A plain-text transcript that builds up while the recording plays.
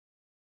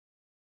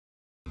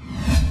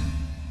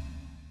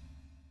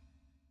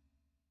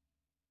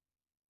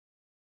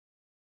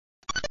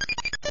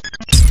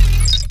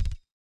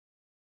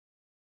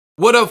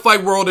What up,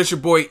 Fight World? It's your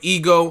boy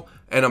Ego,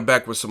 and I'm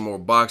back with some more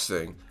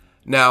boxing.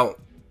 Now,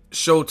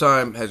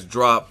 Showtime has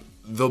dropped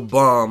the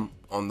bomb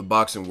on the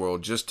boxing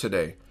world just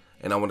today,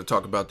 and I want to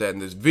talk about that in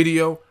this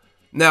video.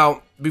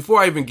 Now, before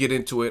I even get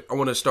into it, I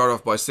want to start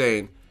off by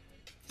saying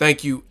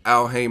thank you,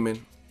 Al Heyman.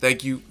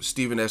 Thank you,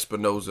 Steven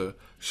Espinoza,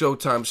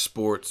 Showtime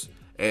Sports,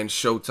 and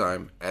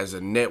Showtime as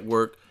a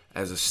network,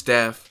 as a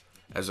staff,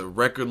 as a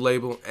record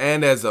label,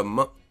 and as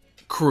a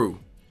crew.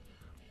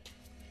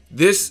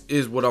 This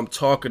is what I'm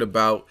talking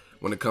about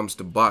when it comes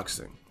to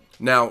boxing.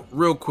 Now,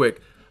 real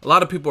quick, a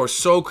lot of people are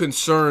so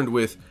concerned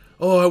with,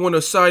 oh, I want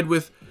to side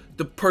with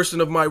the person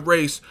of my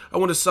race. I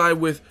want to side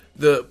with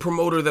the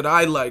promoter that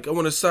I like. I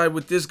want to side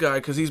with this guy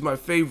because he's my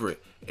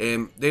favorite.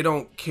 And they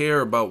don't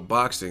care about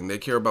boxing. They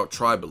care about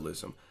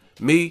tribalism.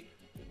 Me,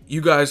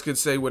 you guys could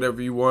say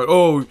whatever you want.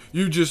 Oh,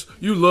 you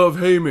love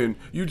Heyman.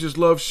 You just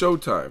love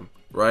Showtime,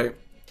 right?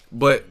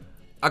 But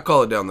I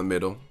call it down the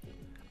middle.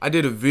 I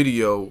did a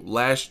video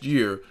last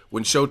year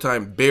when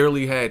Showtime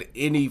barely had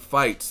any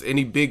fights,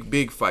 any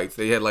big fights.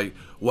 They had like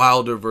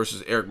Wilder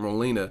versus Eric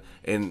Molina,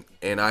 and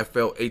I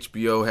felt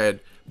HBO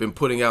had been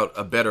putting out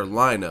a better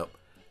lineup.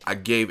 I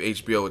gave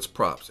HBO its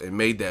props and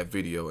made that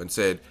video and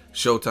said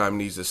Showtime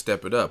needs to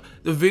step it up.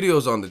 The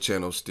video's on the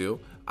channel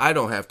still. I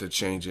don't have to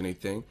change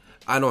anything.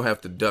 I don't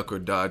have to duck or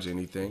dodge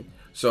anything.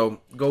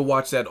 So go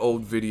watch that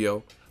old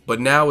video. But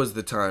now is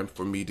the time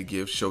for me to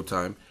give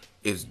Showtime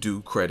its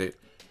due credit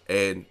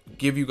and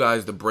give you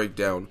guys the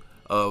breakdown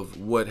of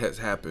what has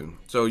happened.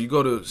 So you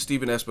go to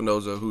Steven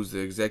Espinoza, who's the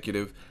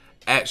executive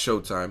at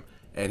Showtime,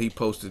 and he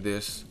posted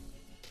this,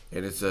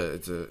 and it's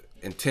a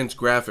intense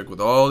graphic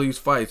with all these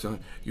fights.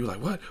 And you're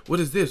like, what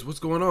is this? What's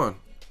going on?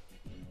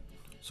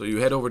 So you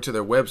head over to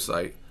their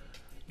website,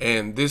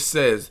 and this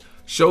says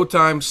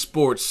Showtime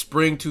Sports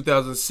Spring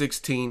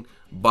 2016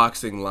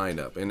 boxing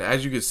lineup. And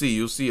as you can see,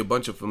 you'll see a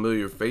bunch of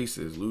familiar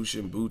faces: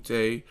 Lucian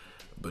Bute,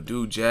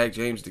 Badou Jack,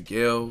 James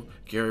DeGale,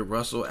 Gary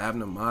Russell,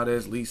 Abner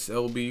Mares, Lee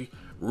Selby,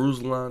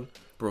 Ruslan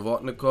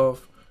Provodnikov.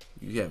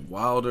 You have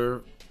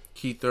Wilder,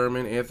 Keith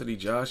Thurman, Anthony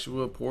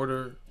Joshua,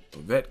 Porter,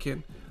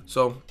 Povetkin.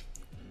 So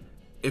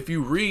if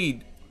you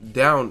read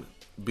down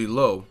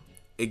below,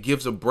 it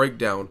gives a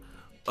breakdown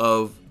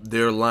of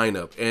their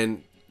lineup,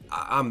 and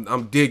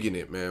I'm digging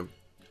it, man.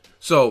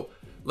 So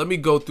let me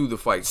go through the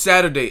fight.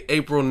 Saturday,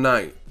 April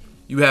 9th.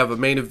 You have a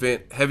main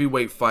event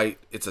heavyweight fight.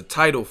 It's a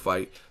title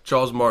fight.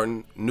 Charles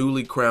Martin,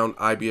 newly crowned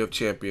IBF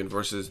champion,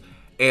 versus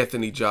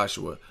Anthony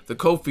Joshua. The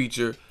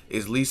co-feature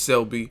is Lee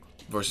Selby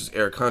versus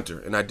Eric Hunter.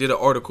 And I did an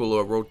article,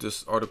 or wrote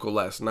this article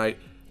last night.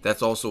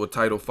 That's also a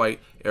title fight.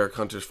 Eric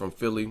Hunter's from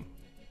Philly.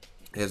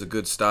 He has a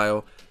good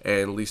style.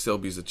 And Lee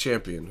Selby's a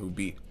champion who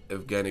beat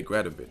Evgeny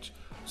Gradovich.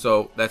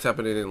 So that's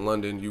happening in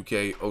London,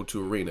 UK,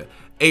 O2 Arena.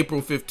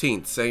 April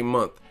 15th, same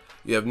month.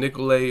 You have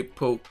Nikolay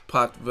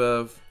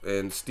Potvev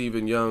and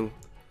Stephen Young.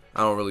 I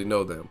don't really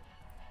know them.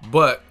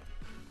 But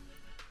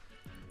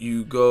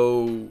you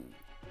go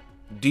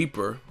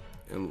deeper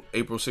in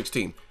April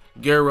 16th.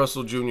 Gary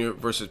Russell Jr.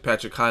 versus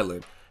Patrick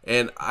Hyland.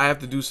 And I have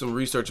to do some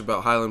research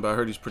about Hyland, but I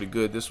heard he's pretty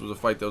good. This was a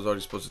fight that was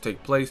already supposed to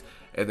take place,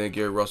 and then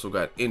Gary Russell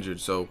got injured.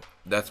 So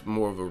that's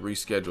more of a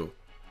reschedule.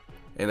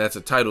 And that's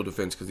a title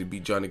defense because he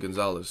beat Johnny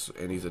Gonzalez,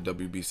 and he's a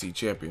WBC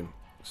champion.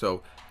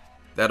 So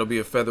that'll be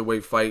a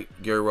featherweight fight,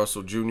 Gary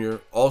Russell Jr.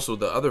 Also,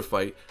 the other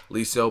fight,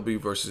 Lee Selby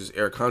versus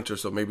Eric Hunter.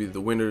 So maybe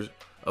the winners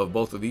of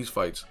both of these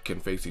fights can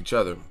face each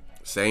other.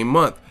 Same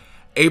month,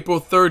 April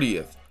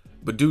 30th,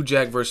 Badou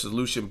Jack versus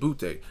Lucian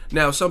Bute.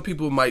 Now, some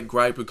people might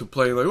gripe and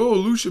complain like, oh,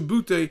 Lucian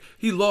Bute,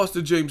 he lost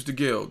to James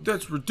DeGale.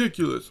 That's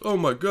ridiculous. Oh,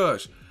 my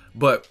gosh.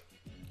 But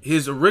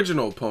his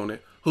original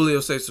opponent,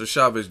 Julio Cesar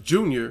Chavez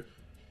Jr.,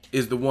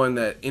 is the one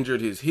that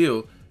injured his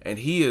heel, and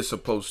he is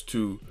supposed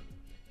to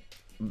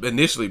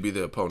initially be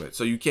the opponent.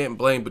 So you can't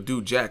blame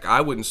Badou Jack.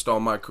 I wouldn't stall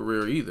my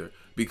career either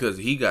because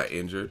he got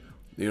injured.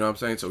 You know what I'm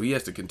saying? So he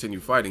has to continue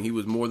fighting. He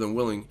was more than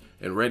willing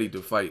and ready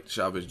to fight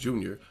Chavez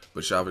Jr.,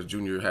 but Chavez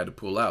Jr. had to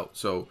pull out.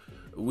 So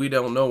we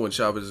don't know when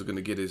Chavez is going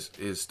to get his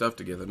stuff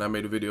together. And I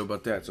made a video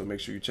about that, so make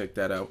sure you check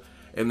that out.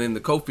 And then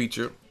the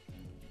co-feature,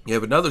 you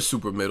have another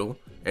super middle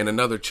and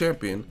another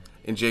champion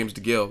in James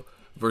DeGale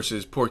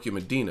versus Porky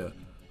Medina,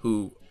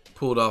 who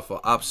pulled off an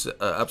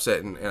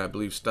upset and I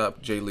believe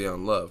stopped J.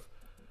 Leon Love.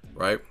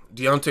 Right?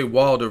 Deontay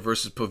Wilder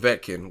versus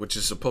Povetkin, which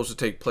is supposed to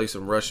take place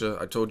in Russia.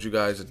 I told you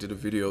guys I did a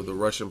video. The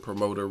Russian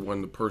promoter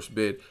won the purse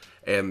bid,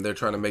 and they're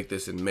trying to make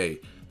this in May.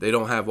 They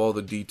don't have all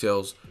the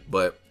details,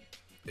 but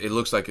it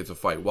looks like it's a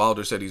fight.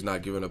 Wilder said he's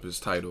not giving up his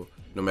title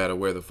no matter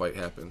where the fight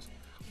happens.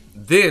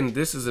 Then,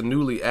 this is a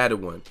newly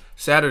added one.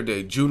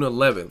 Saturday, June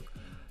 11th.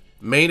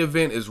 Main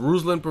event is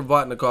Ruslan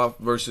Provodnikov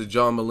versus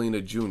John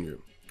Molina Jr.,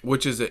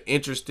 which is an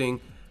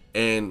interesting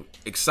and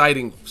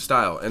exciting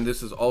style. And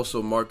this is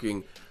also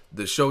marking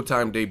the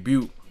Showtime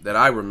debut that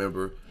I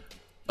remember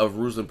of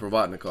Ruslan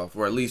Provodnikov,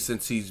 or at least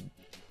since he's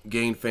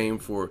gained fame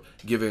for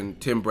giving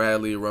Tim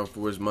Bradley a run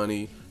for his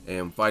money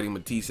and fighting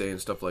Matisse and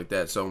stuff like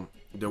that. So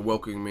they're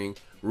welcoming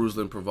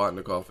Ruslan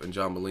Provodnikov and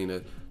John Molina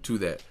to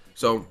that.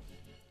 So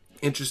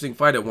interesting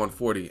fight at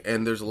 140,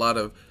 and there's a lot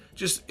of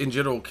just in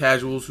general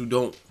casuals who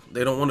don't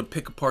They don't want to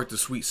pick apart the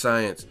sweet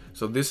science.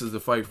 So this is the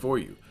fight for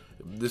you.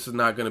 This is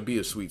not going to be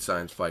a sweet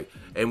science fight.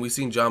 And we've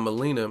seen John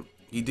Molina.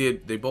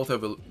 They both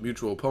have a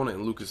mutual opponent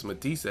in Lucas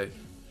Matisse.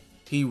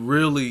 He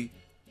really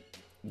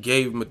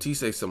gave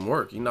Matisse some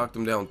work. He knocked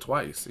him down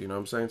twice. You know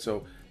what I'm saying?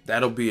 So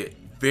that'll be a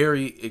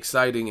very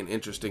exciting and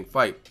interesting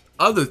fight.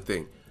 Other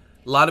thing,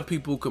 a lot of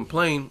people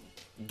complain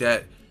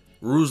that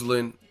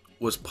Ruslan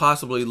was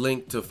possibly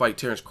linked to fight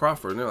Terrence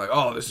Crawford. And they're like,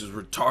 oh, this is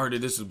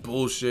retarded. This is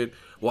bullshit.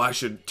 Why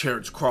should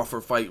Terrence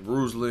Crawford fight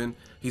Ruslan?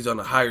 He's on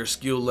a higher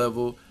skill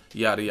level.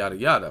 Yada, yada,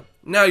 yada.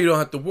 Now you don't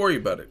have to worry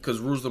about it because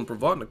Ruslan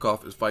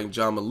Provodnikov is fighting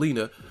John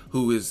Molina,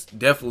 who is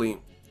definitely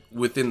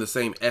within the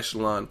same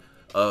echelon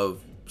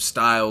of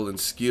style and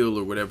skill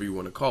or whatever you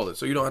want to call it.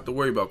 So you don't have to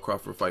worry about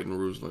Crawford fighting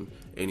Ruslan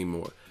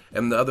anymore.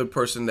 And the other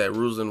person that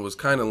Ruslan was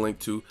kind of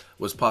linked to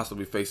was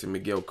possibly facing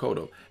Miguel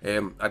Cotto.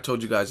 And I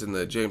told you guys in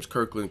the James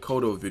Kirkland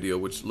Cotto video,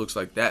 which looks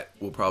like that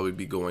will probably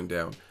be going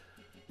down.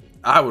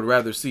 I would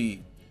rather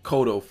see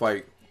Cotto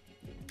fight.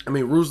 I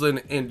mean,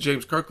 Ruslan and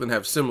James Kirkland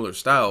have similar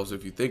styles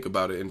if you think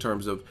about it, in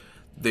terms of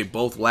they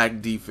both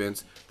lack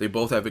defense. They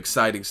both have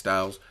exciting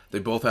styles. They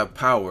both have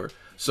power.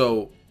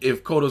 So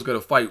if Cotto's going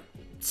to fight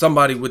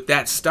somebody with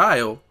that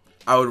style,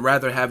 I would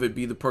rather have it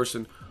be the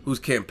person who's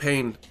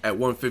campaigned at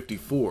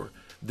 154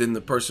 than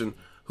the person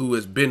who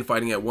has been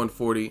fighting at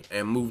 140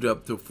 and moved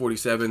up to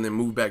 47, then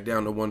moved back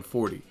down to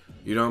 140.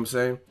 You know what I'm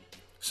saying?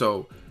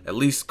 So at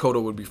least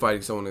Cotto would be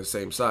fighting someone the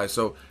same size.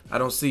 So I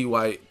don't see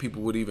why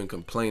people would even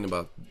complain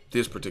about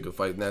this particular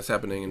fight, and that's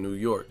happening in New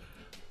York.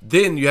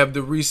 Then you have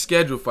the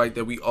rescheduled fight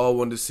that we all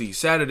wanted to see.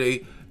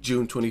 Saturday,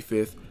 June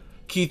 25th,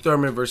 Keith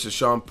Thurman versus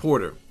Sean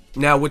Porter.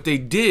 Now, what they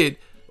did,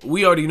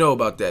 we already know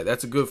about that.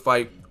 That's a good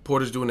fight.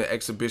 Porter's doing an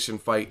exhibition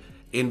fight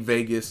in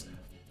Vegas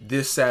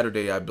this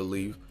Saturday, I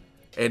believe.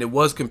 And it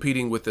was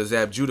competing with the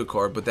Zab Judah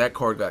card, but that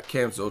card got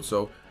canceled.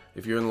 So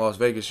if you're in Las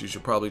Vegas, you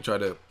should probably try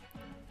to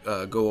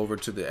go over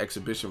to the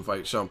exhibition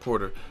fight, Sean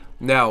Porter.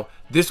 Now,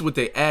 this is what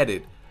they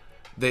added.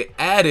 They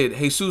added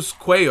Jesus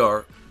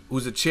Cuellar,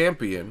 who's a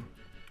champion,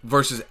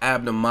 versus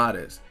Abner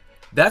Mares.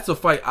 That's a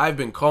fight I've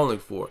been calling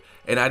for.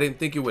 And I didn't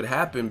think it would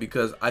happen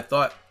because I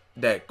thought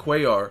that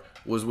Cuellar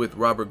was with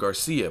Robert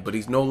Garcia, but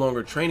he's no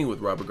longer training with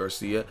Robert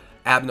Garcia.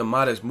 Abner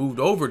Mares moved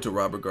over to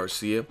Robert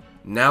Garcia.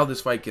 Now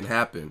this fight can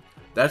happen.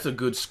 That's a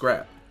good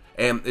scrap.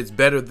 And it's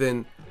better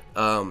than,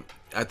 I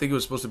think it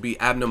was supposed to be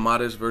Abner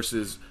Mares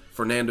versus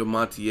Fernando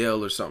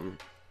Montiel or something.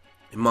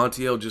 And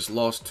Montiel just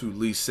lost to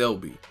Lee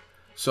Selby.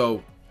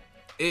 So,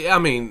 I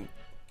mean,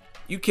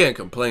 you can't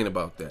complain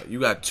about that. You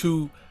got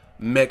two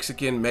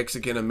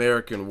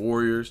Mexican-American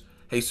warriors.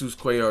 Jesus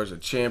Cuellar is a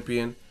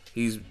champion.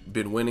 He's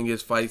been winning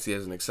his fights. He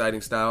has an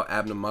exciting style.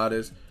 Abner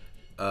Mares,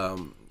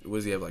 what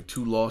does he have, like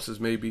 2 losses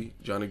maybe?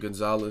 Johnny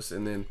Gonzalez,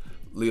 and then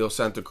Leo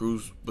Santa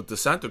Cruz. But the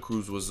Santa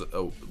Cruz was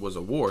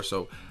a war,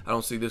 so I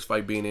don't see this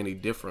fight being any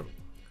different.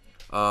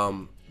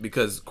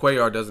 Because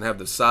Cuellar doesn't have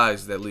the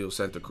size that Leo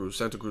Santa Cruz.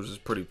 Santa Cruz is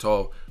pretty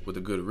tall with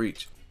a good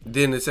reach.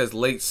 Then it says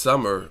late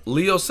summer,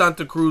 Leo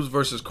Santa Cruz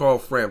versus Carl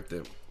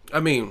Frampton. I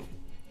mean,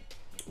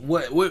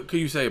 what can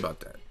you say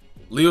about that?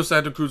 Leo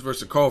Santa Cruz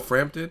versus Carl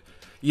Frampton?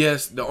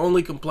 Yes, the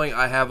only complaint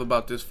I have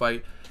about this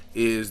fight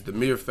is the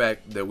mere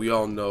fact that we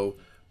all know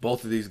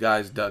both of these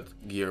guys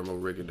ducked Guillermo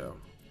Rigondeaux.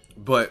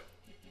 But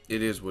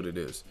it is what it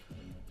is.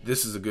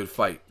 This is a good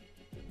fight.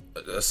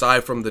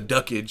 Aside from the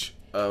duckage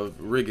of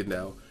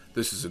Rigondeaux,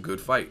 this is a good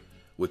fight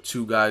with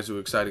two guys who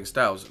are exciting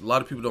styles. A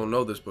lot of people don't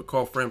know this, but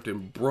Carl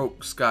Frampton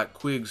broke Scott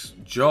Quigg's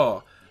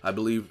jaw, I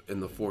believe,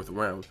 in the 4th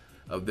round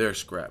of their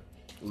scrap.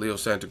 Leo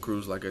Santa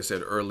Cruz, like I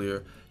said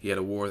earlier, he had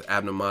a war with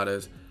Abner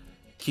Mares.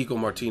 Kiko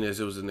Martinez,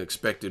 it was an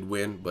expected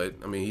win, but,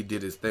 I mean, he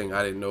did his thing.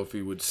 I didn't know if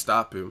he would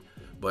stop him,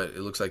 but it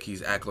looks like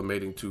he's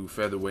acclimating to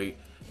featherweight,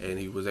 and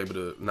he was able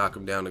to knock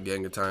him down a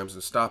gang of times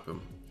and stop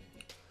him.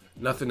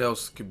 Nothing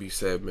else could be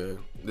said, man.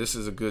 This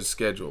is a good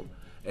schedule.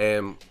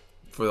 And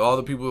for all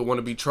the people that want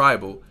to be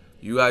tribal,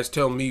 you guys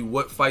tell me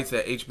what fights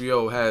that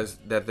HBO has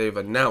that they've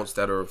announced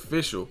that are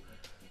official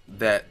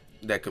that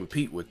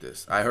compete with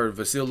this. I heard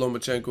Vasyl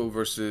Lomachenko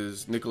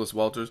versus Nicholas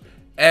Walters.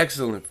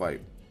 Excellent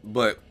fight.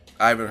 But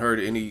I haven't heard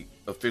any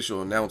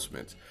official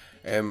announcements.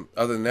 And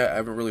other than that, I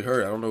haven't really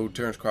heard. I don't know who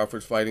Terrence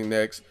Crawford's fighting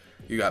next.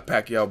 You got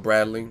Pacquiao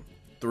Bradley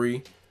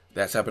 3.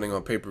 That's happening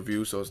on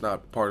pay-per-view, so it's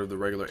not part of the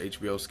regular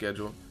HBO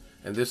schedule.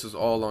 And this is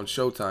all on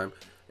Showtime.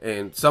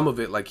 And some of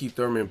it, like Keith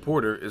Thurman and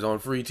Porter, is on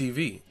free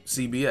TV,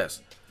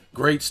 CBS.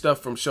 Great stuff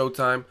from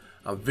Showtime.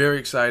 I'm very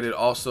excited.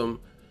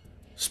 Awesome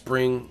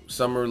spring,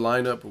 summer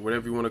lineup, or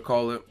whatever you want to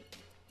call it.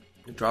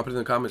 Drop it in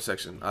the comment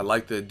section. I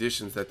like the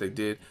additions that they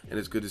did, and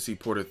it's good to see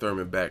Porter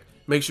Thurman back.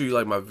 Make sure you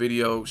like my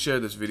video, share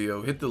this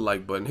video, hit the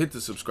like button, hit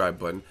the subscribe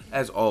button.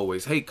 As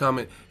always, hate,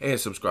 comment, and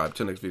subscribe.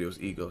 Till next video, it's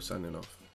Ego signing off.